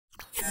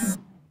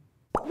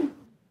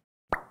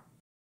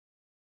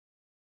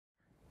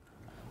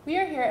We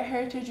are here at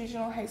Heritage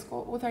Regional High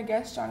School with our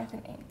guest,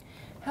 Joanthan Ng.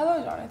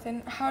 Hello,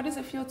 Joanthan. How does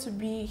it feel to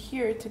be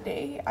here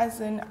today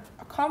as an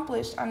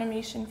accomplished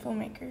animation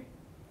filmmaker?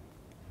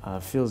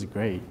 Feels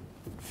great.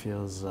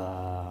 Feels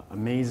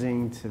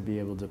amazing to be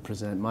able to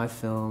present my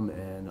film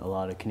and a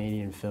lot of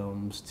Canadian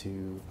films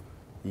to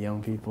the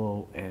young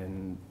people,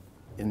 and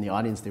in the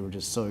audience they were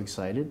just so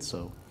excited.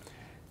 So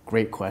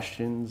great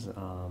questions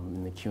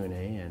in the Q&A,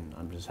 and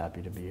I'm just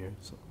happy to be here.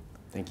 So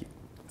thank you.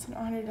 It's an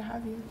honor to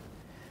have you.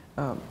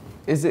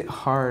 Is it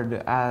hard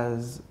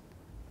as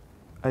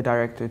a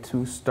director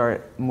to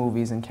start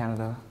movies in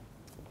Canada?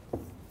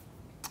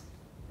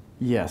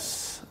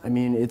 Yes. I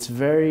mean, it's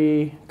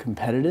very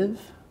competitive.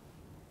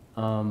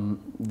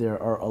 There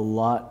are a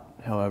lot,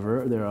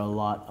 however, there are a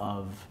lot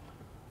of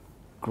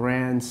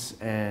grants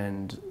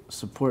and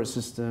support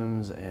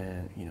systems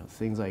and, you know,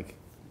 things like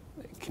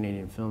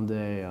Canadian Film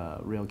Day,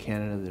 Real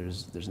Canada,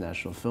 there's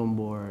National Film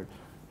Board,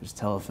 there's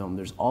Telefilm,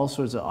 there's all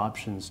sorts of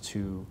options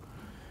to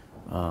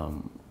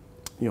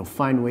you know,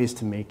 find ways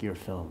to make your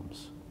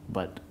films.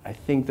 But I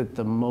think that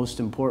the most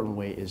important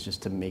way is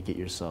just to make it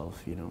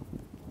yourself, you know.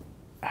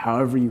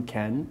 However you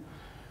can,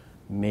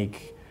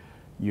 make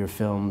your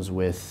films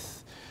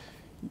with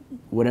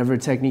whatever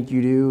technique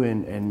you do,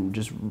 and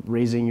just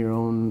raising your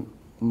own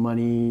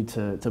money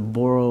to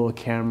borrow a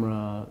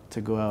camera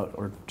to go out,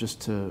 or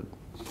just to,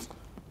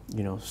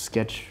 you know,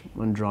 sketch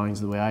on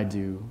drawings the way I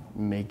do,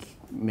 make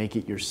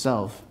it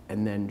yourself,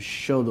 and then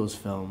show those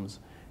films,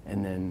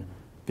 and then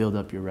build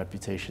up your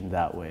reputation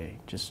that way,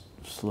 just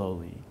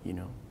slowly, you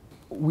know.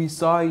 We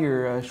saw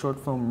your short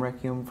film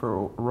Requiem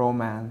for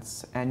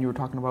Romance, and you were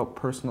talking about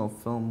personal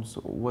films.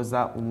 Was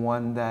that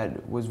one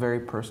that was very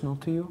personal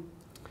to you?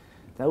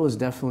 That was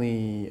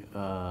definitely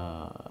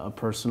a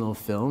personal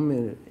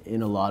film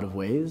in a lot of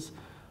ways.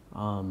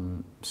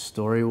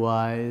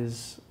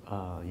 Story-wise,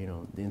 you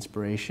know, the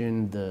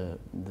inspiration,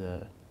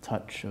 the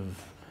touch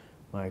of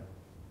my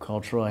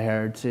cultural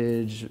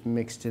heritage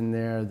mixed in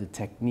there, the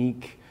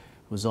technique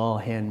was all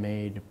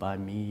handmade by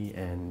me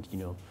and, you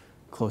know,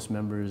 close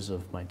members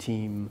of my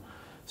team.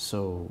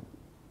 So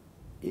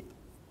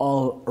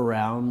all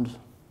around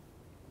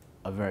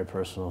a very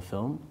personal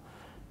film.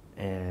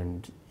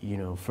 And, you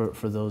know,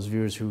 for those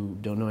viewers who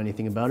don't know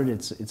anything about it,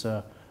 it's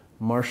a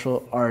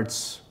martial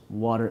arts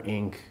water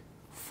ink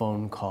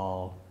phone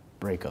call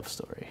breakup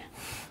story.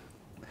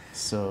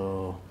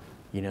 So,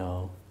 you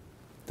know,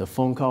 the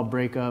phone call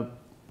breakup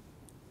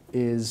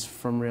is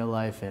from real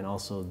life, and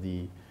also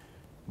the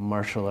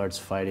martial arts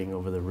fighting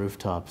over the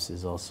rooftops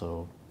is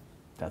also,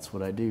 that's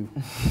what I do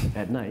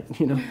at night,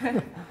 you know.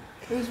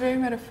 It was very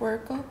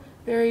metaphorical,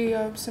 very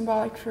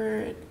symbolic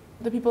for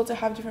the people to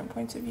have different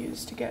points of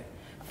views to get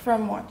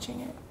from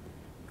watching it.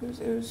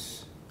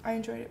 I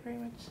enjoyed it very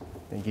much.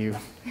 Thank you.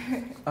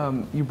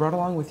 You brought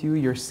along with you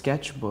your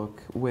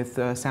sketchbook with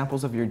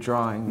samples of your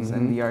drawings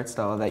and the art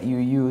style that you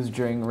used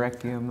during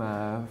Requiem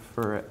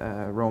for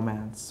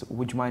Romance.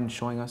 Would you mind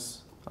showing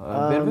us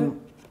a bit of it?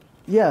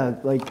 Yeah,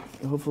 like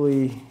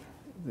hopefully,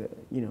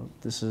 you know,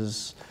 this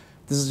is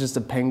just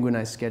a penguin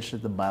I sketched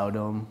at the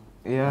Biodome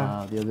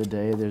the other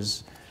day.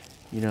 There's,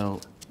 you know,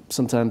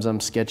 sometimes I'm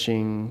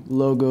sketching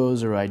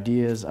logos or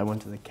ideas. I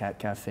went to the cat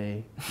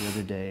cafe the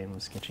other day and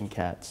was sketching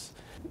cats.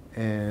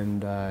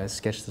 And I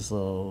sketched this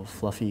little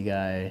fluffy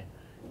guy.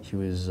 He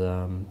was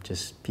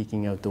just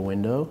peeking out the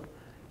window.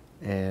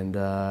 And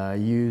I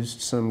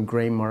used some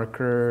gray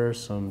marker,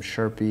 some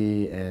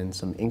Sharpie, and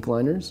some ink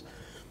liners.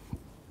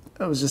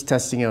 I was just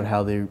testing out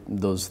how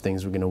those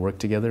things were going to work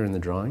together in the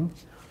drawing.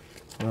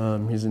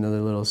 Here's another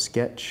little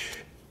sketch.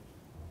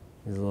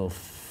 Here's a little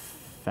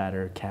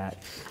fatter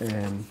cat.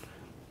 And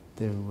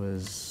there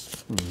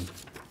was,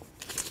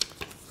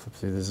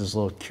 there's this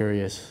little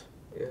curious.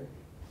 Yeah.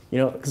 You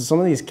know, because some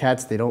of these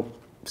cats, they don't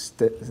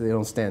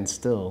stand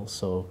still,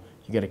 so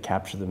you got to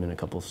capture them in a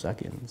couple of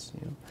seconds,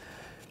 you know.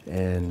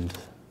 And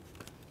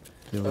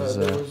there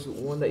was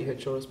one that you had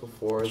showed us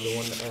before, the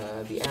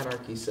one, the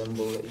anarchy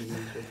symbol that you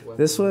used with weapons.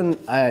 This one,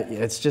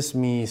 it's just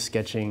me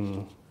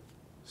sketching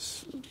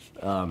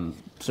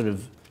sort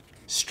of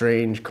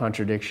strange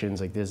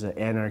contradictions. Like there's an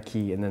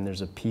anarchy, and then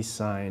there's a peace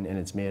sign, and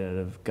it's made out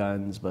of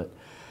guns,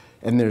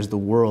 and there's the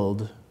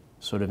world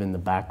sort of in the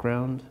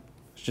background.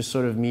 It's just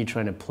sort of me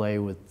trying to play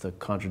with the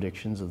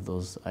contradictions of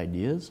those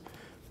ideas.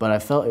 But I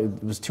felt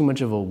it was too much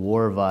of a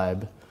war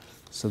vibe,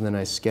 so then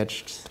I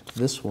sketched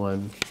this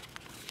one,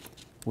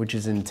 which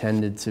is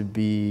intended to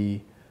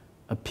be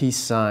a peace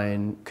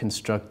sign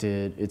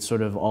constructed. It's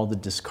sort of all the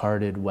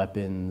discarded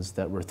weapons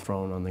that were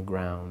thrown on the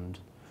ground.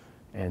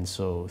 And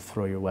so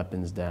throw your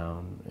weapons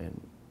down, and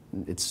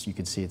you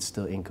can see it's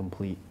still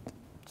incomplete.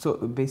 So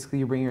basically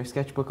you bring your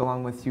sketchbook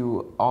along with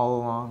you all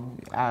along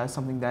as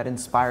something that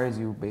inspires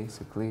you,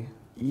 basically.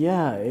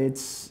 Yeah,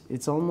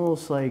 it's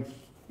almost like,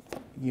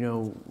 you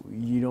know,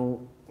 you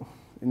don't,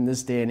 in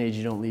this day and age,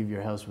 you don't leave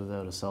your house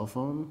without a cell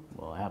phone.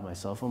 Well, I have my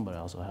cell phone, but I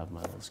also have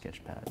my little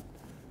sketch pad.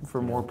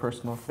 For more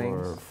personal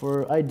things?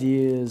 For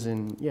ideas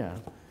and, yeah,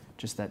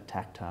 just that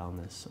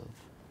tactileness of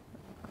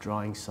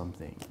drawing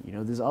something. You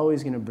know, there's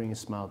always going to bring a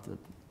smile to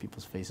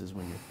people's faces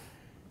when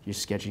you're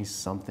sketching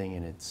something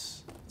and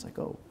it's like,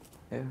 oh,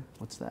 Yeah.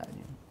 what's that? You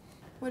know?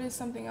 What is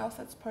something else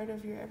that's part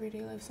of your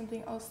everyday life,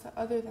 something else that,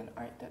 other than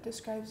art, that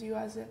describes you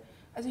as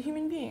a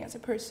human being, as a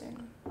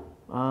person?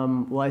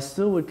 Well, I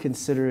still would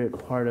consider it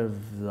part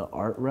of the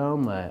art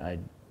realm. I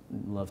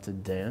love to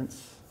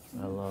dance.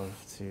 I love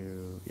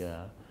to,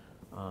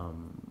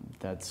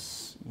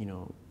 that's, you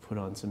know, put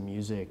on some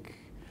music.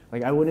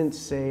 Like, I wouldn't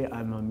say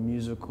I'm a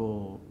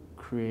musical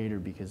creator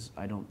because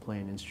I don't play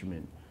an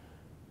instrument,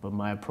 but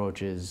my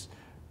approach is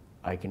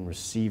I can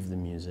receive the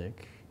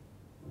music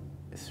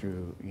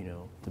through, you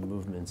know, the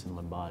movements in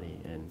my body,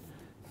 and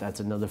that's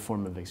another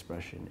form of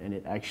expression. And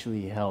it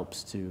actually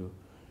helps to,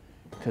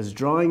 because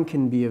drawing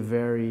can be a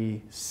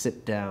very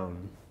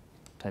sit-down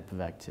type of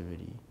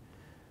activity,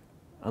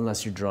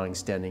 unless you're drawing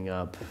standing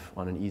up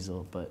on an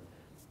easel. But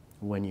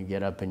when you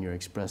get up and you're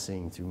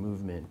expressing through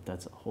movement,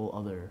 that's a whole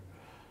other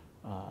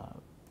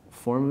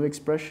form of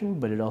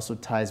expression, but it also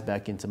ties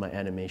back into my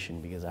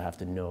animation because I have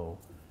to know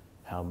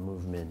how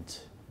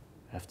movement,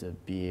 I have to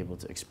be able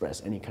to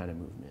express any kind of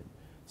movement.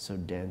 So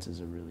dance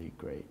is a really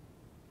great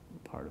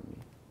part of me.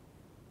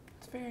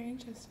 It's very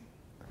interesting.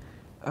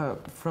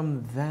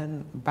 From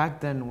then, back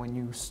then when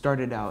you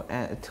started out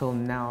till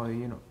now,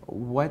 you know,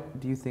 what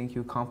do you think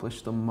you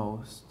accomplished the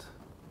most?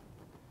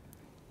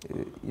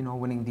 You know,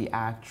 winning the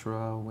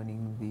ACTRA,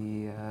 winning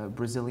the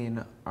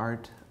Brazilian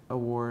Art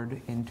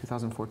Award in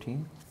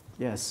 2014?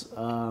 Yes,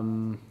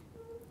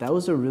 that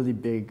was a really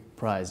big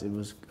prize. It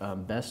was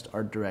Best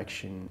Art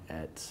Direction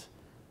at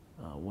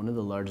one of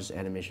the largest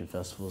animation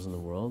festivals in the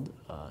world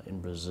in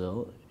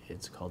Brazil.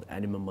 It's called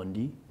Anima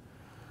Mundi.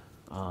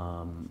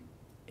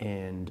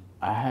 And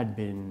I had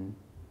been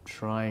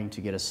trying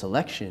to get a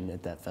selection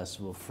at that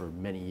festival for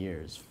many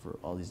years for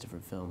all these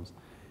different films.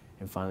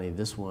 And finally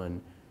this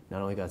one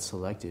not only got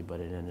selected, but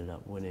it ended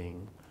up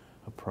winning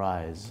a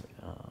prize.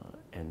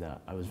 And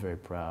I was very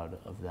proud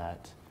of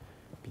that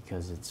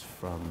because it's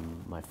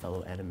from my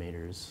fellow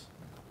animators.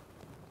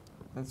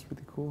 That's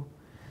really cool.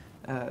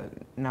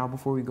 Now,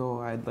 before we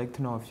go, I'd like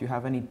to know if you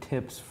have any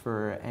tips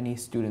for any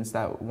students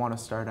that want to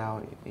start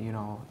out, you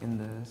know, in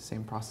the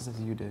same process as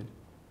you did.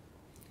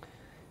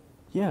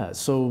 Yeah,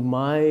 so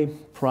my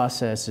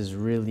process is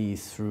really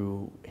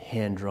through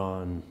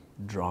hand-drawn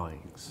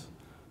drawings.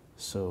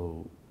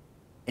 So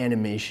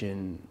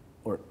animation,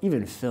 or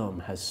even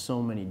film, has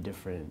so many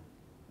different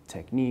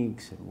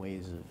techniques and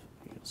ways of,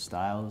 you know,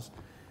 styles.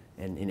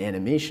 And in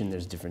animation,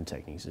 there's different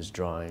techniques. There's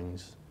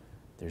drawings,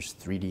 there's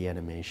 3D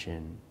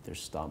animation,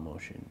 there's stop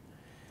motion.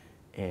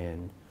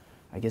 And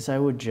I guess I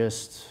would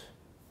just,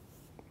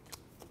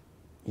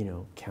 you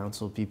know,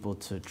 counsel people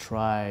to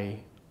try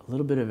a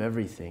little bit of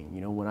everything.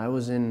 You know, when I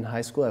was in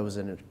high school, I was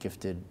in a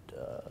gifted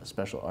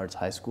special arts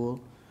high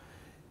school,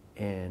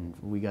 and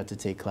we got to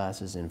take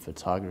classes in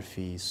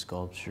photography,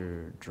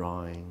 sculpture,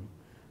 drawing,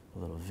 a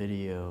little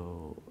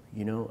video,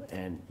 you know,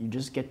 and you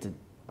just get to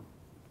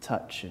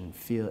touch and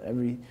feel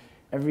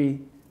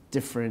every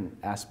different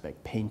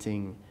aspect,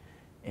 painting,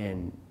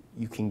 and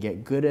you can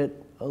get good at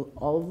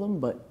all of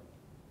them,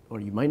 or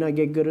you might not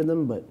get good at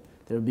them, but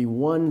there'll be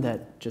one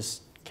that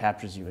just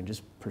captures you, and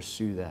just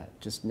pursue that.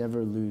 Just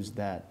never lose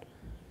that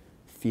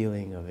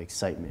feeling of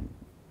excitement,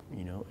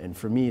 you know? And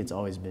for me, it's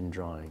always been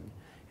drawing.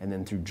 And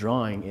then through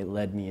drawing, it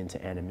led me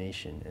into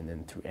animation. And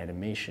then through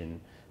animation,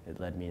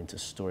 it led me into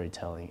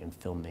storytelling and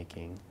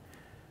filmmaking.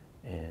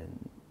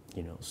 And,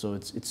 you know, so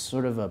it's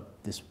sort of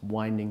this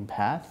winding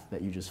path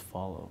that you just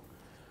follow.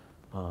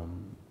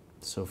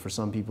 So for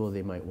some people,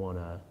 they might want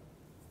to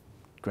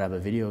grab a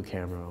video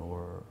camera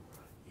or,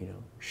 you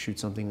know, shoot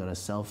something on a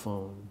cell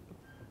phone.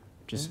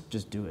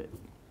 Just do it.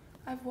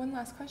 I have one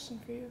last question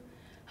for you.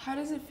 How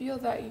does it feel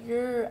that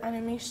your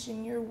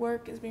animation, your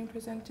work is being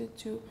presented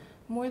to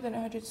more than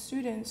 100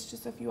 students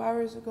just a few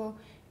hours ago,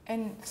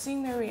 and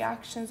seeing their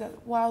reactions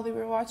while they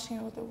were watching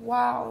it with the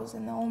wows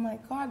and the, oh my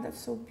God, that's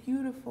so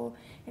beautiful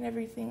and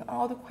everything,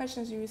 all the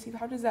questions you receive?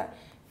 How does that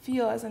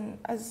feel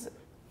as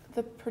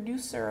the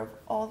producer of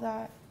all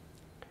that?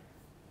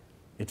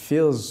 It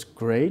feels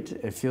great.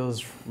 It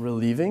feels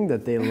relieving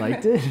that they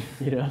liked it,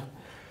 you know.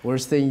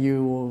 Worst thing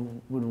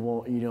you would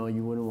want, you know,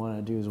 you wouldn't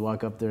want to do is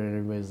walk up there and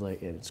everybody's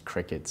like, it's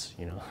crickets,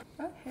 you know.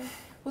 Okay.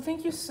 Well,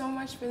 thank you so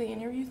much for the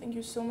interview. Thank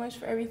you so much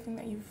for everything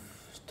that you've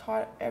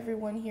taught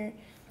everyone here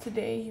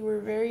today. You were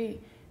a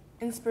very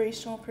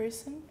inspirational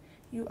person.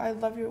 I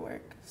love your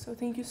work. So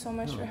thank you so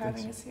much for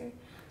having us here.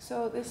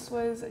 So this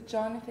was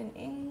Joanthan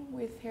Ng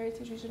with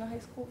Heritage Regional High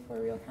School for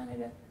Real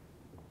Canada.